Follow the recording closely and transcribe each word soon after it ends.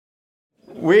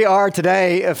We are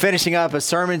today finishing up a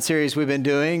sermon series we've been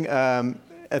doing.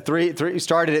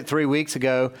 Started it 3 weeks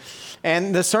ago.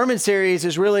 And the sermon series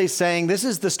is really saying this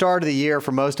is the start of the year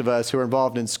for most of us who are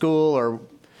involved in school or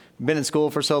been in school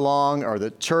for so long, or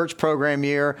the church program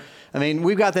year. I mean,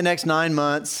 we've got the next 9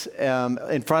 months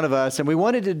in front of us, and we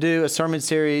wanted to do a sermon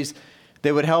series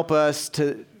that would help us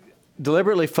to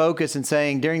deliberately focus in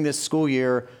saying during this school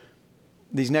year,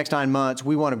 these next 9 months,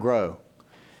 we want to grow.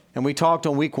 And we talked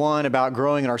on week 1 about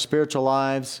growing in our spiritual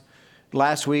lives.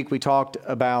 Last week, we talked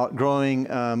about growing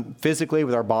physically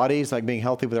with our bodies, like being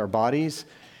healthy with our bodies.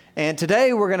 And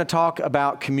today, we're going to talk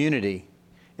about community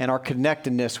and our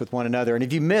connectedness with one another. And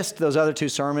if you missed those other 2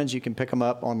 sermons, you can pick them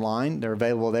up online. They're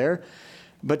available there.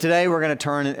 But today, we're going to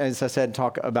turn, as I said, and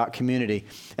talk about community.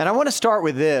 And I want to start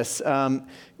with this.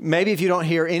 Maybe if you don't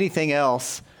hear anything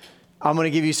else, I'm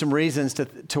going to give you some reasons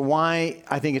to why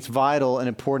I think it's vital and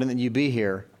important that you be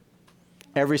here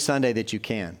every Sunday that you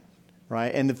can,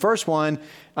 right? And the first one,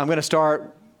 I'm going to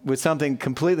start with something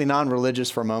completely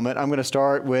non-religious for a moment. I'm going to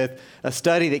start with a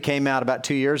study that came out about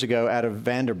 2 years ago out of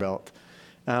Vanderbilt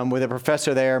with a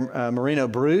professor there, Marino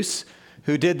Bruce,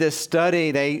 who did this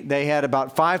study. They had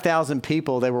about 5,000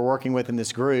 people they were working with in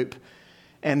this group,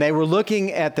 and they were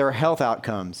looking at their health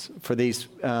outcomes for these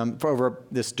for over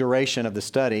this duration of the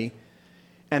study,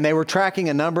 and they were tracking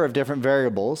a number of different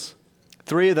variables.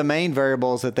 3 of the main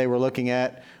variables that they were looking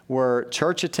at were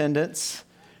church attendance,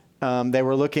 they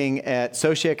were looking at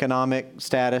socioeconomic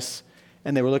status,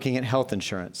 and they were looking at health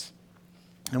insurance.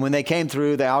 And when they came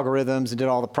through the algorithms and did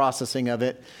all the processing of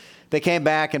it, they came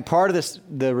back, and part of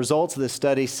the results of this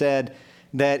study said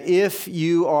that if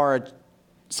you are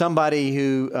somebody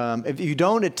who, if you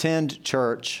don't attend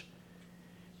church,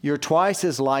 you're twice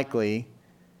as likely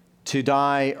to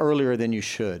die earlier than you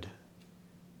should.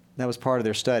 That was part of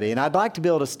their study. And I'd like to be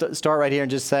able to start right here and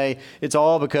just say it's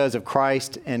all because of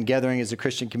Christ and gathering as a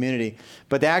Christian community.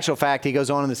 But the actual fact, he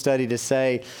goes on in the study to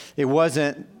say it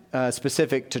wasn't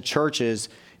specific to churches.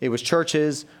 It was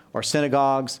churches or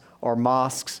synagogues or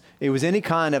mosques. It was any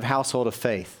kind of household of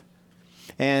faith.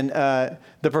 And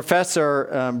the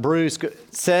professor, Bruce,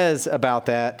 says about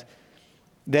that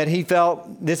he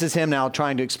felt, this is him now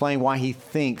trying to explain why he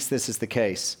thinks this is the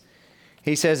case.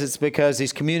 He says it's because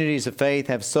these communities of faith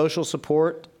have social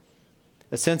support,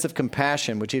 a sense of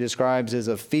compassion, which he describes as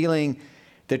a feeling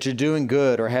that you're doing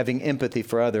good or having empathy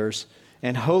for others,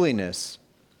 and holiness,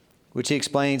 which he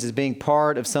explains as being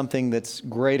part of something that's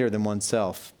greater than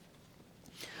oneself.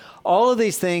 All of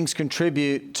these things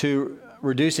contribute to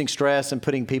reducing stress and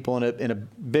putting people in a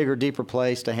bigger, deeper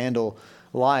place to handle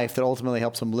life that ultimately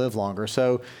helps them live longer.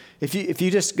 So if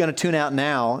you're just going to tune out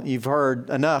now, you've heard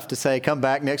enough to say come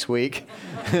back next week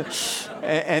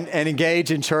and engage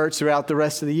in church throughout the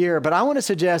rest of the year. But I want to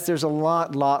suggest there's a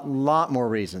lot more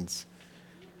reasons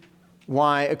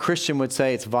why a Christian would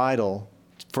say it's vital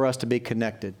for us to be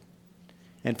connected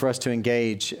and for us to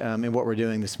engage in what we're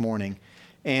doing this morning.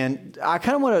 And I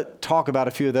kind of want to talk about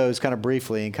a few of those kind of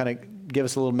briefly and kind of give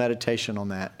us a little meditation on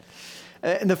that.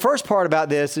 And the first part about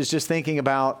this is just thinking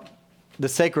about the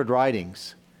sacred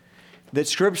writings. That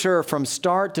Scripture from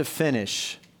start to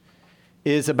finish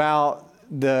is about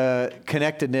the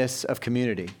connectedness of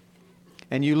community.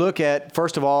 And you look at,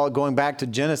 first of all, going back to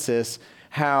Genesis,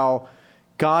 how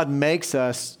God makes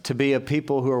us to be a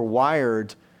people who are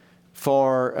wired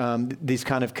for these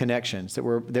kind of connections, that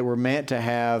we're meant to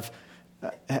have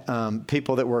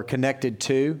people that we're connected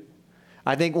to.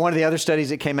 I think one of the other studies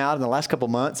that came out in the last couple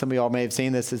of months, some of y'all may have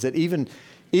seen this, is that even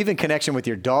connection with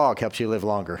your dog helps you live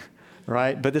longer,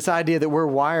 right? But this idea that we're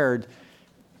wired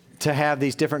to have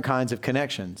these different kinds of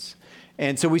connections.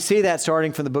 And so we see that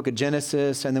starting from the book of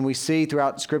Genesis, and then we see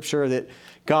throughout Scripture that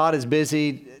God is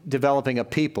busy developing a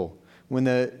people. When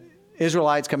the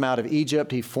Israelites come out of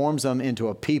Egypt, he forms them into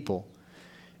a people.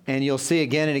 And you'll see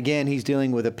again and again, he's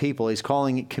dealing with a people. He's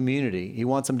calling it community. He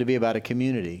wants them to be about a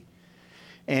community.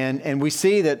 And we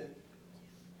see that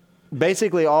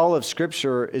basically all of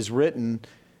Scripture is written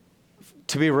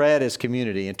to be read as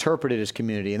community, interpreted as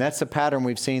community. And that's the pattern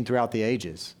we've seen throughout the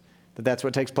ages, that's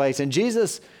what takes place. And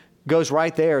Jesus goes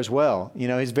right there as well. You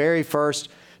know, his very first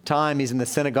time he's in the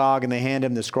synagogue and they hand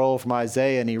him the scroll from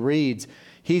Isaiah and he reads.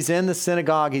 He's in the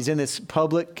synagogue, he's in this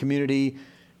public community,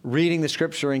 reading the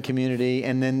Scripture in community,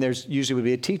 and then there's usually would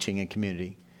be a teaching in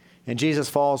community. And Jesus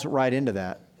falls right into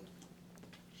that.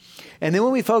 And then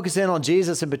when we focus in on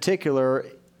Jesus in particular,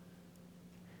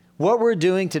 what we're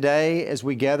doing today as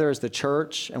we gather as the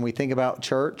church and we think about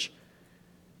church,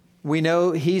 we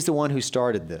know he's the one who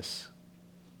started this.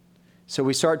 So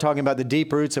we start talking about the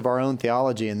deep roots of our own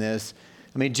theology in this.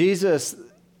 I mean, Jesus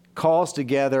calls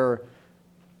together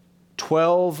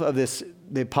 12 of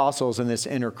the apostles in this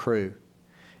inner crew.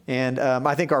 And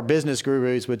I think our business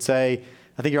gurus would say,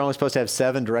 I think you're only supposed to have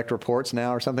 7 direct reports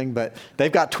now or something, but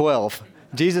they've got 12.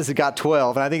 Jesus has got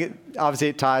 12, and I think obviously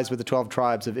it ties with the 12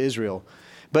 tribes of Israel.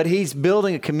 But he's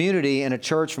building a community and a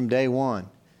church from day one.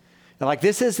 And like,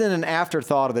 this isn't an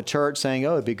afterthought of the church saying,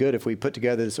 oh, it'd be good if we put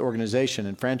together this organization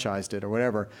and franchised it or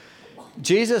whatever.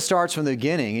 Jesus starts from the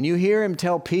beginning, and you hear him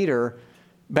tell Peter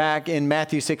back in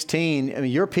Matthew 16, I mean,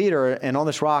 you're Peter, and on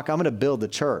this rock, I'm going to build the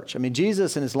church. I mean,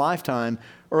 Jesus in his lifetime,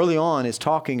 early on, is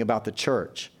talking about the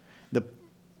church, the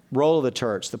role of the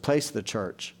church, the place of the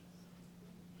church.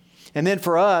 And then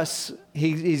for us,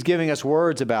 he's giving us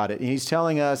words about it. And he's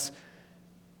telling us,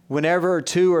 whenever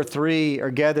 2 or 3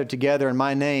 are gathered together in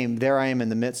my name, there I am in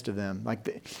the midst of them.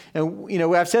 And you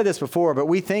know, I've said this before, but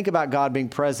we think about God being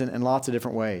present in lots of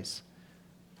different ways.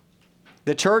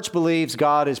 The church believes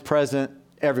God is present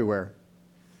everywhere.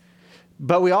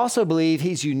 But we also believe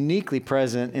he's uniquely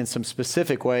present in some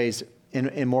specific ways,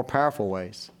 in more powerful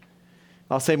ways.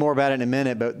 I'll say more about it in a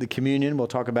minute, but the communion, we'll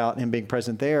talk about him being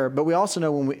present there. But we also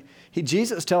know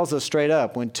Jesus tells us straight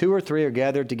up, when 2 or 3 are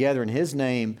gathered together in his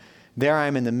name, there I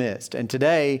am in the midst. And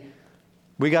today,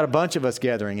 we got a bunch of us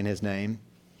gathering in his name,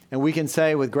 and we can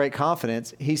say with great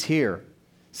confidence, he's here,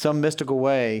 some mystical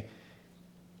way,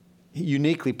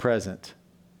 uniquely present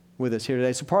with us here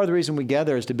today. So part of the reason we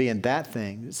gather is to be in that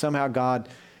thing. Somehow God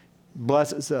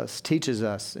blesses us, teaches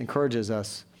us, encourages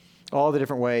us, all the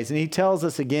different ways. And he tells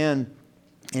us again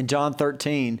in John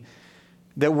 13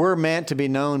 that we're meant to be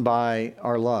known by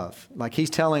our love. Like, he's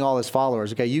telling all his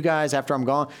followers, okay, you guys, after I'm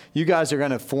gone, you guys are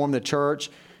going to form the church.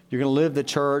 You're going to live the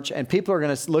church. And people are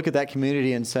going to look at that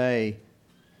community and say,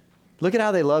 look at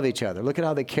how they love each other. Look at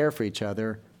how they care for each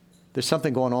other. There's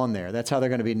something going on there. That's how they're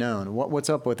going to be known. What's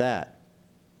up with that?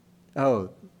 Oh,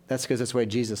 that's because that's the way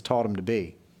Jesus taught them to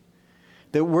be.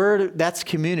 That's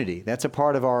community. That's a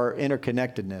part of our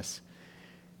interconnectedness.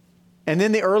 And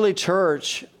then the early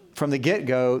church, from the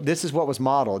get-go, this is what was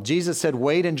modeled. Jesus said,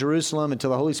 wait in Jerusalem until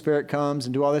the Holy Spirit comes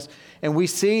and do all this. And we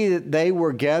see that they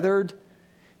were gathered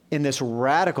in this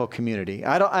radical community.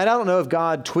 I don't know if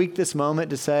God tweaked this moment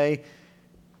to say,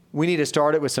 we need to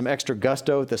start it with some extra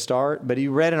gusto at the start. But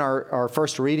you read in our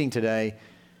first reading today,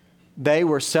 they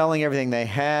were selling everything they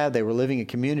had. They were living in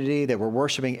community. They were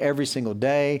worshiping every single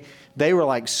day. They were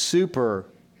like super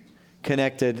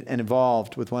connected and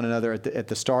involved with one another at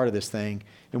the start of this thing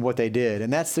and what they did.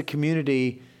 And that's the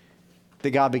community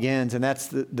that God begins, and that's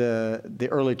the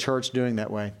early church doing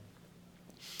that way.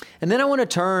 And then I want to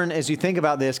turn, as you think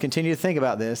about this, continue to think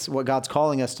about this, what God's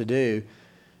calling us to do.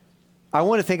 I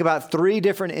want to think about 3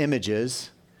 different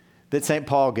images that St.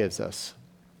 Paul gives us.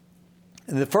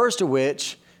 And the first of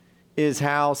which is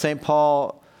how St.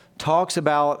 Paul talks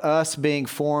about us being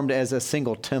formed as a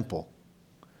single temple.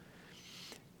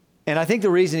 And I think the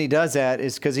reason he does that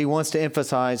is because he wants to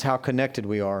emphasize how connected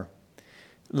we are.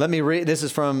 Let me read. This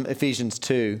is from Ephesians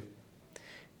 2.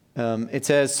 It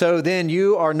says, so then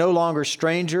you are no longer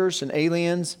strangers and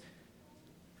aliens,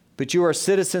 but you are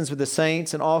citizens with the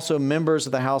saints and also members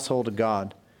of the household of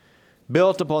God,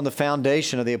 built upon the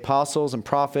foundation of the apostles and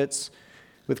prophets,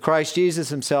 with Christ Jesus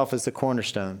himself as the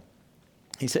cornerstone.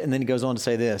 And then he goes on to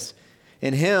say this,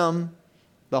 in him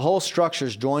the whole structure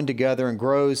is joined together and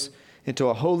grows into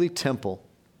a holy temple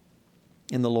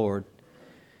in the Lord,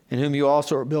 in whom you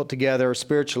also are built together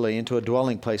spiritually into a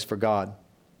dwelling place for God.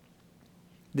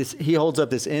 He holds up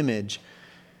this image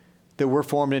that we're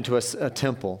formed into a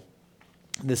temple,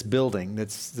 this building,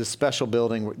 that's this special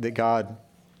building that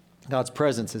God's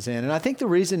presence is in. And I think the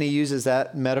reason he uses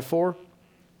that metaphor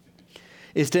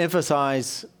is to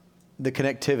emphasize the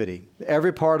connectivity.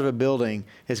 Every part of a building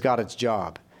has got its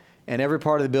job, and every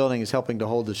part of the building is helping to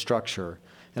hold the structure.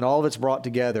 And all of it's brought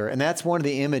together. And that's one of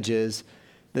the images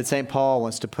that St. Paul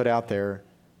wants to put out there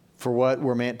for what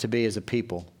we're meant to be as a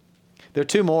people. There are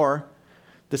 2 more.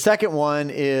 The second one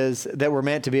is that we're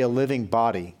meant to be a living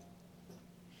body.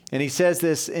 And he says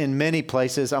this in many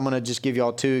places. I'm going to just give you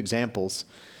all 2 examples.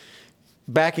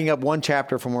 Backing up 1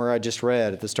 chapter from where I just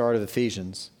read at the start of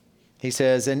Ephesians. He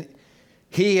says, and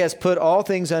he has put all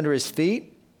things under his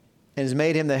feet and has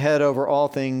made him the head over all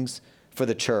things for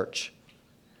the church,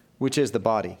 which is the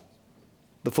body,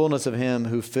 the fullness of him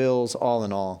who fills all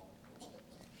in all.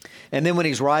 And then when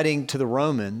he's writing to the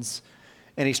Romans,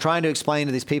 and he's trying to explain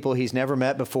to these people he's never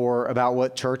met before about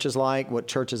what church is like, what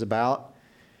church is about,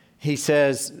 he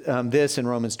says this in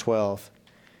Romans 12.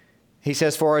 He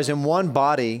says, for as in one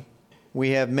body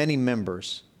we have many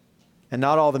members, and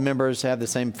not all the members have the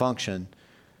same function.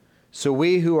 So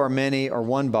we who are many are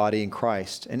one body in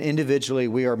Christ, and individually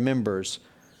we are members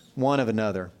one of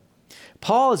another.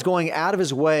 Paul is going out of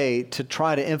his way to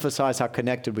try to emphasize how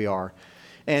connected we are.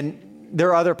 And there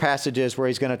are other passages where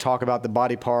he's going to talk about the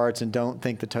body parts and don't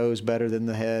think the toe's better than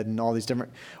the head and all these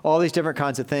different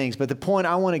kinds of things. But the point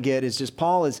I want to get is just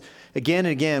Paul is, again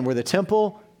and again, we're the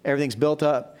temple, everything's built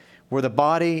up. We're the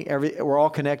body, we're all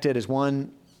connected as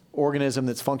one organism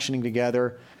that's functioning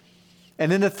together.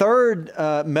 And then the third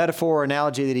metaphor or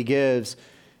analogy that he gives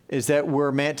is that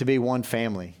we're meant to be one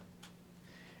family.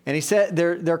 And he said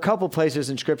there are a couple places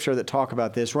in Scripture that talk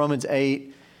about this. Romans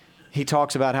 8, he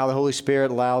talks about how the Holy Spirit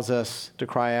allows us to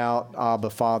cry out, Abba,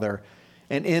 Father,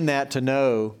 and in that to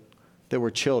know that we're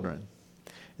children.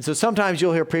 And so sometimes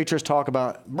you'll hear preachers talk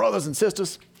about brothers and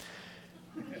sisters.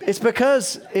 It's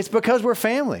because we're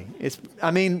family.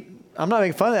 I'm not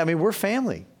making fun of that. We're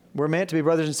family. We're meant to be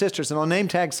brothers and sisters. And on Name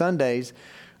Tag Sundays,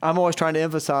 I'm always trying to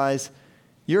emphasize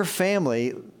your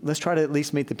family. Let's try to at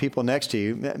least meet the people next to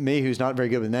you. Me, who's not very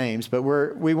good with names, but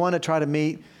we want to try to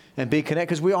meet and be connected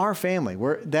because we are family.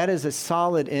 That is a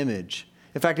solid image.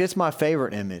 In fact, it's my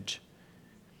favorite image,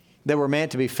 that we're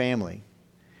meant to be family.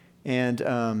 And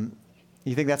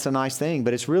you think that's a nice thing,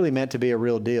 but it's really meant to be a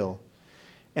real deal.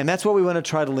 And that's what we want to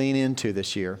try to lean into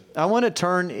this year. I want to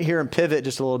turn here and pivot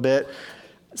just a little bit.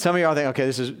 Some of y'all think,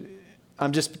 okay,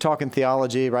 I'm just talking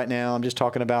theology right now. I'm just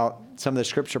talking about some of the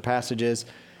Scripture passages.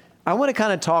 I want to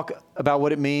kind of talk about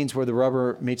what it means where the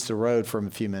rubber meets the road for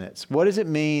a few minutes. What does it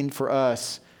mean for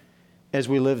us as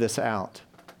we live this out?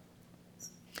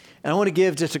 And I want to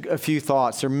give just a few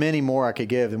thoughts. There are many more I could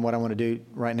give than what I want to do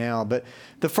right now. But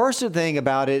the first thing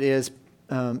about it is,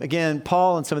 again,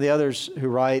 Paul and some of the others who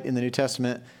write in the New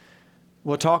Testament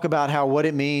will talk about how what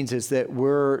it means is that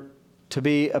we're to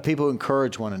be a people who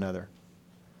encourage one another.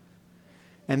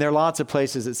 And there are lots of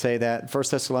places that say that. 1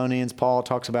 Thessalonians, Paul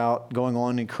talks about going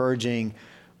on encouraging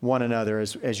one another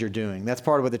as you're doing. That's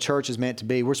part of what the church is meant to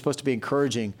be. We're supposed to be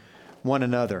encouraging one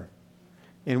another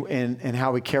in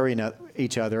how we carry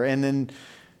each other. And then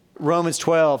Romans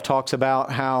 12 talks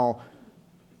about how,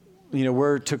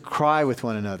 we're to cry with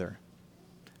one another,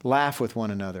 laugh with one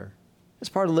another. It's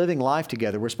part of living life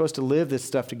together. We're supposed to live this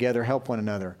stuff together, help one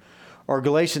another. Or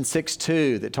Galatians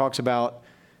 6:2 that talks about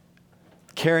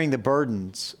carrying the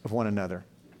burdens of one another.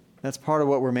 That's part of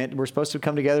what we're meant. We're supposed to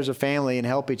come together as a family and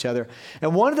help each other.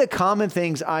 And one of the common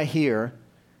things I hear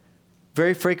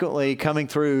very frequently coming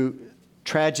through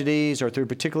tragedies or through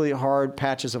particularly hard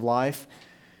patches of life,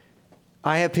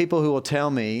 I have people who will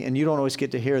tell me, and you don't always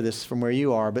get to hear this from where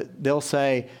you are, but they'll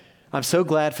say, I'm so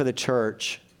glad for the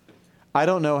church. I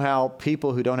don't know how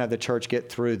people who don't have the church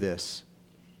get through this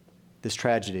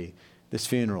tragedy, this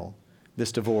funeral,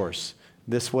 this divorce,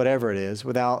 this whatever it is,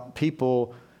 without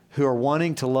people who are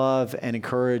wanting to love and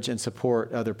encourage and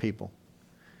support other people.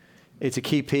 It's a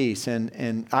key piece.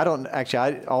 And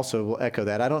I also will echo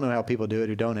that. I don't know how people do it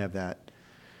who don't have that.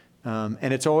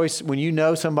 And it's always, when you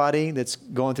know somebody that's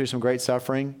going through some great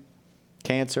suffering,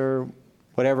 cancer,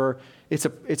 whatever, it's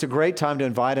a great time to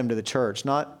invite them to the church,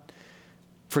 not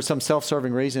for some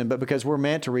self-serving reason, but because we're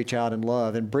meant to reach out and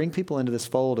love and bring people into this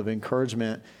fold of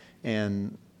encouragement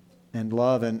and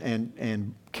love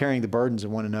and carrying the burdens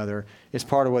of one another is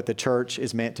part of what the church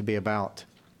is meant to be about.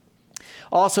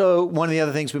 Also, one of the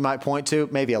other things we might point to,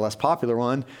 maybe a less popular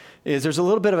one, is there's a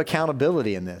little bit of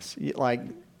accountability in this. Like,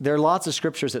 there are lots of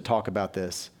scriptures that talk about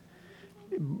this,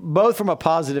 both from a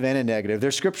positive and a negative.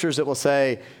 There's scriptures that will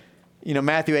say,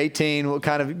 Matthew 18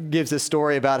 kind of gives this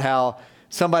story about how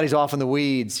somebody's off in the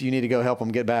weeds. You need to go help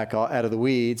them get back out of the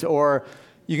weeds. Or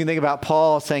you can think about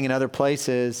Paul saying in other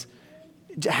places,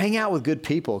 hang out with good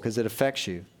people because it affects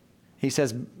you. He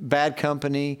says bad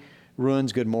company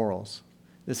ruins good morals.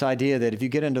 This idea that if you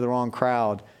get into the wrong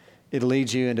crowd, it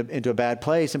leads you into a bad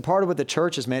place. And part of what the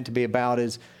church is meant to be about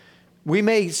is we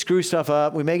may screw stuff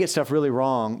up, we may get stuff really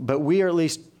wrong, but we are at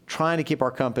least trying to keep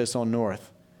our compass on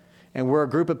north. And we're a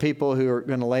group of people who are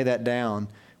going to lay that down.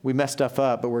 We mess stuff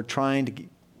up, but we're trying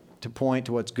to point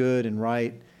to what's good and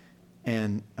right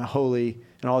and holy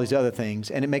and all these other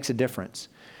things, and it makes a difference.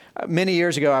 Many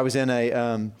years ago, I was in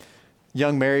a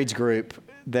young marrieds group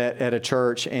at a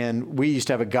church, and we used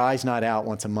to have a guys' night out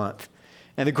once a month.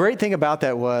 And the great thing about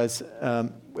that was,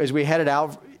 as we headed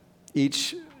out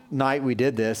each night we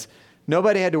did this,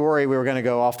 nobody had to worry we were going to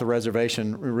go off the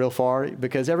reservation real far,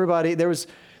 because there was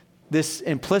this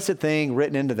implicit thing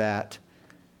written into that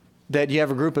you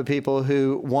have a group of people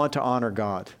who want to honor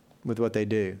God with what they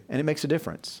do, and it makes a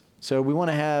difference. So we want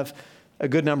to have a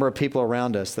good number of people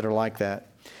around us that are like that.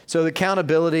 So the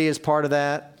accountability is part of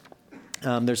that.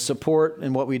 There's support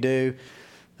in what we do.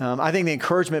 I think the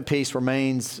encouragement piece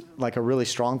remains like a really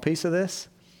strong piece of this.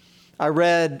 I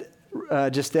read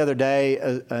just the other day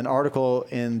an article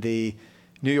in the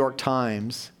New York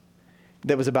Times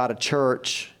that was about a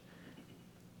church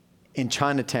in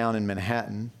Chinatown in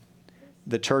Manhattan.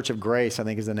 The Church of Grace, I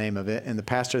think is the name of it. And the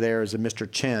pastor there is a Mr.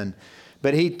 Chen.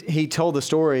 But he told the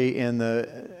story in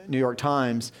the New York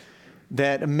Times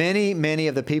that many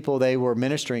of the people they were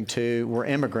ministering to were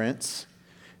immigrants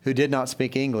who did not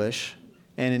speak English.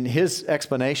 And in his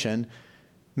explanation,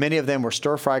 many of them were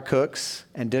stir-fry cooks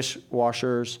and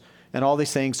dishwashers and all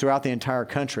these things throughout the entire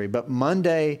country. But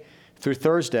Monday through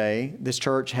Thursday, this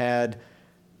church had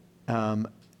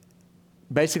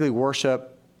basically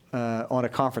worship on a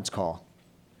conference call.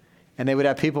 And they would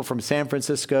have people from San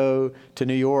Francisco to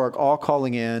New York all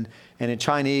calling in. And in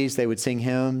Chinese, they would sing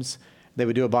hymns, they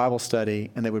would do a Bible study,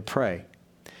 and they would pray.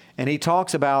 And he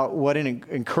talks about what an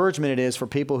encouragement it is for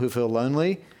people who feel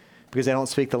lonely because they don't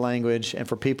speak the language, and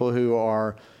for people who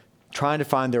are trying to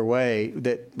find their way,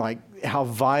 that like how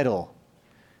vital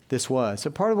this was.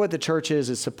 So part of what the church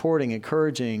is supporting,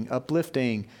 encouraging,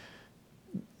 uplifting,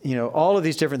 all of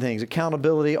these different things,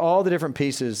 accountability, all the different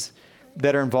pieces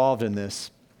that are involved in this.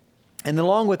 And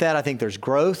along with that, I think there's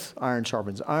growth. Iron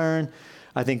sharpens iron.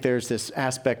 I think there's this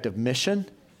aspect of mission.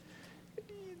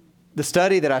 The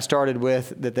study that I started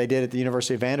with that they did at the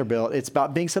University of Vanderbilt, it's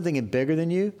about being something bigger than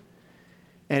you.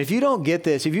 And if you don't get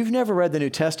this, if you've never read the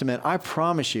New Testament, I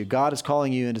promise you, God is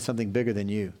calling you into something bigger than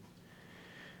you.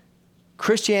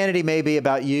 Christianity may be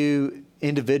about you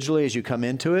individually as you come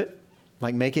into it,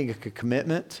 like making a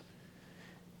commitment.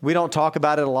 We don't talk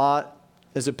about it a lot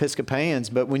as Episcopalians,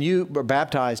 but when you were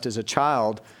baptized as a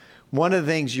child, one of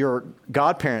the things your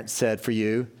godparents said for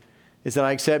you is that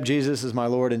I accept Jesus as my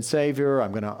Lord and Savior.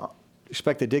 I'm going to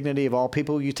respect the dignity of all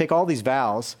people. You take all these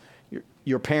vows.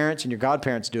 Your parents and your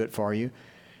godparents do it for you.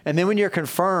 And then when you're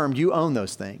confirmed, you own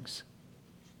those things.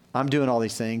 I'm doing all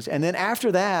these things. And then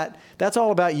after that, that's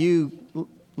all about you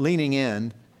leaning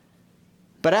in.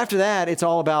 But after that, it's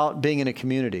all about being in a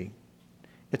community.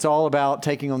 It's all about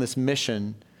taking on this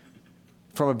mission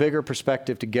from a bigger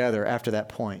perspective together after that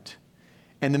point.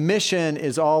 And the mission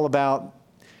is all about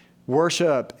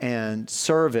worship and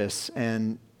service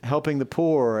and helping the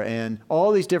poor and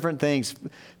all these different things,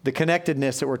 the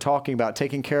connectedness that we're talking about,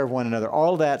 taking care of one another,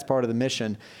 all of that's part of the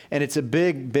mission. And it's a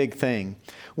big, big thing.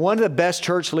 One of the best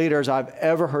church leaders I've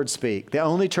ever heard speak, the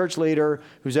only church leader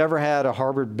who's ever had a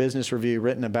Harvard Business Review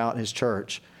written about his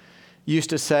church,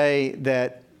 used to say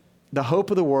that the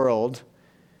hope of the world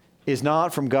is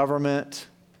not from government,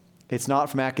 it's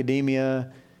not from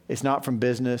academia, it's not from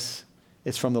business,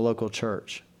 it's from the local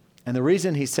church. And the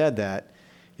reason he said that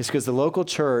is because the local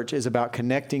church is about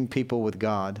connecting people with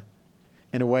God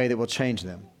in a way that will change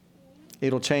them.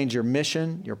 It'll change your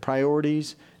mission, your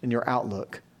priorities, and your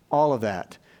outlook. All of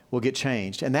that will get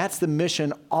changed. And that's the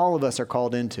mission all of us are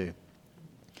called into.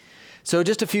 So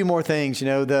just a few more things.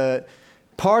 The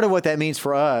part of what that means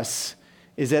for us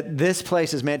is that this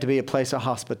place is meant to be a place of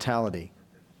hospitality,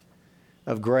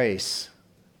 of grace,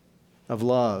 of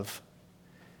love.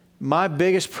 My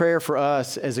biggest prayer for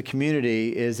us as a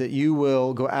community is that you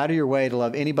will go out of your way to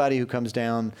love anybody who comes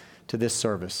down to this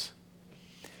service.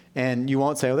 And you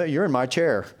won't say, "Oh, you're in my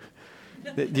chair."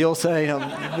 You'll say,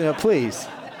 "Please,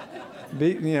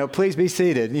 please be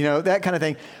seated." That kind of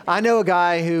thing. I know a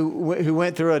guy who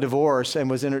went through a divorce and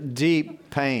was in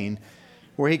deep pain,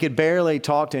 where he could barely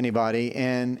talk to anybody,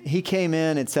 and he came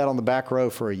in and sat on the back row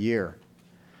for a year.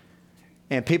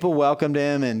 And people welcomed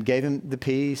him and gave him the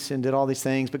peace and did all these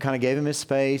things, but kind of gave him his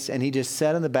space, and he just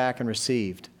sat in the back and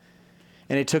received.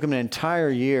 And it took him an entire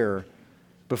year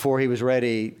before he was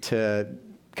ready to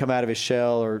come out of his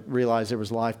shell or realize there was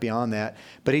life beyond that.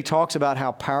 But he talks about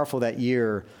how powerful that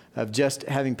year of just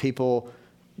having people,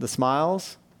 the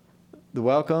smiles, the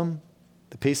welcome,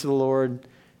 the peace of the Lord,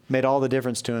 made all the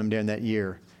difference to him during that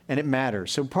year. And it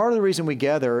matters. So part of the reason we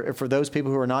gather, for those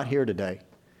people who are not here today,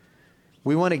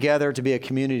 we want to gather to be a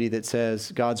community that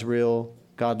says, God's real,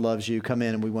 God loves you, come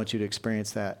in and we want you to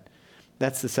experience that.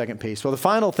 That's the second piece. Well, the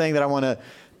final thing that I want to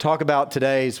talk about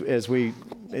today as we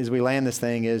land this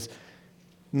thing is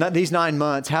these 9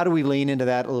 months, how do we lean into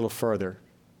that a little further?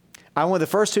 The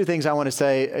first two things I want to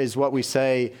say is what we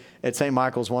say at St.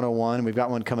 Michael's 101. We've got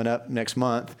one coming up next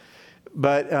month.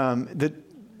 But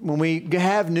when we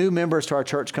have new members to our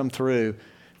church come through,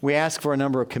 we ask for a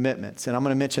number of commitments. And I'm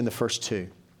going to mention the first two.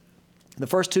 The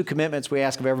first two commitments we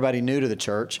ask of everybody new to the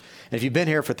church. And if you've been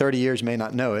here for 30 years, you may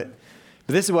not know it.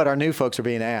 But this is what our new folks are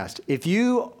being asked. If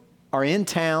you are in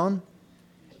town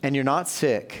and you're not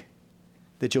sick,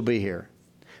 that you'll be here.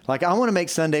 Like, I want to make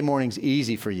Sunday mornings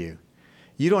easy for you.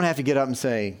 You don't have to get up and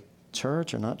say,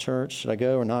 church or not church? Should I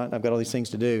go or not? I've got all these things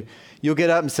to do. You'll get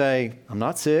up and say, I'm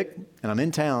not sick and I'm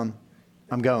in town.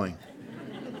 I'm going.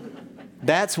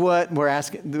 That's what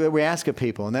we ask of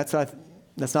people, and that's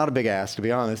not a big ask, to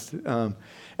be honest. And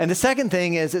the second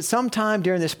thing is that sometime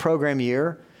during this program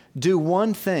year, do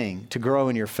one thing to grow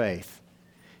in your faith,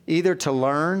 either to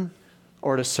learn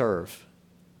or to serve.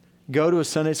 Go to a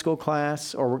Sunday school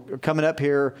class, or we're coming up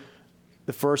here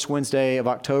the first Wednesday of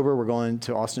October, we're going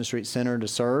to Austin Street Center to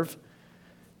serve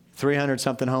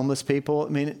 300-something homeless people. I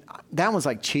mean, that one's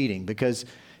like cheating because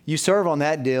you serve on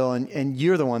that deal and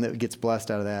you're the one that gets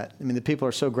blessed out of that. I mean, the people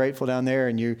are so grateful down there,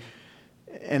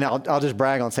 and I'll just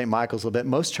brag on St. Michael's a little bit.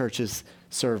 Most churches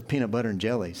serve peanut butter and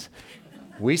jellies.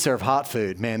 We serve hot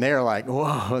food. Man, they're like,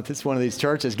 whoa, this is one of these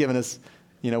churches giving us,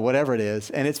 whatever it is.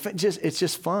 And it's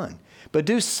just fun. But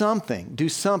do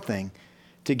something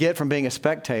to get from being a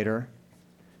spectator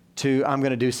to I'm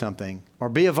going to do something. Or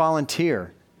be a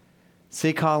volunteer.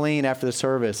 See Colleen after the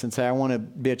service and say, I want to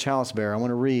be a chalice bearer. I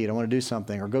want to read. I want to do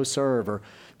something. Or go serve. Or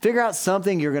figure out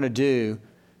something you're going to do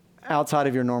outside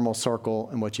of your normal circle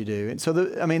and what you do. And so,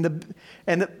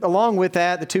 along with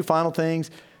that, the two final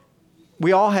things,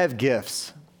 we all have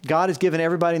gifts. God has given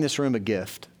everybody in this room a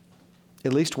gift,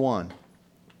 at least one.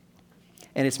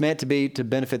 And it's meant to be to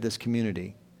benefit this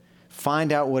community.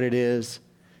 Find out what it is.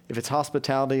 If it's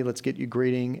hospitality, let's get you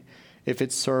greeting. If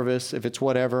it's service, if it's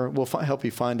whatever, we'll help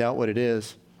you find out what it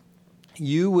is.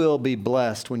 You will be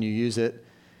blessed when you use it,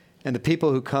 and the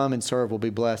people who come and serve will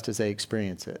be blessed as they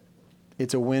experience it.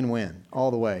 It's a win-win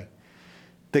all the way.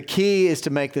 The key is to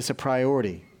make this a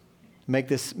priority.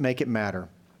 Make it matter.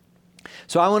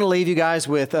 So I want to leave you guys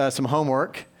with some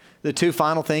homework. The two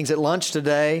final things at lunch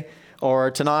today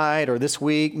or tonight or this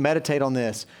week, meditate on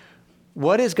this.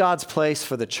 What is God's place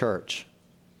for the church?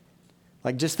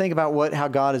 Like, just think about how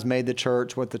God has made the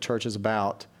church, what the church is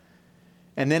about.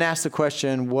 And then ask the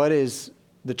question, what is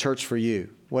the church for you?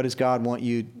 What does God want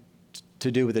you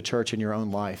to do with the church in your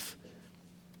own life?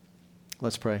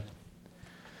 Let's pray.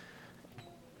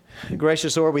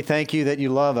 Gracious Lord, we thank you that you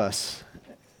love us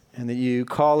and that you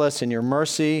call us in your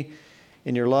mercy,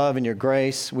 in your love, and your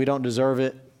grace. We don't deserve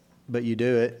it, but you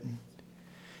do it.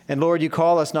 And Lord, you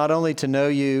call us not only to know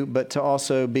you, but to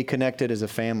also be connected as a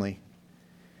family.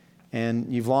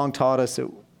 And you've long taught us that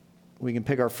we can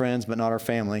pick our friends, but not our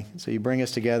family. So you bring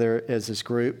us together as this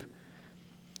group.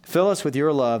 Fill us with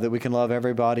your love that we can love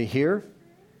everybody here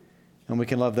and we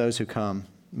can love those who come.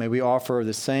 May we offer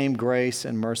the same grace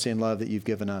and mercy and love that you've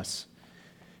given us.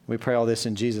 We pray all this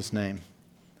in Jesus' name.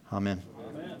 Amen.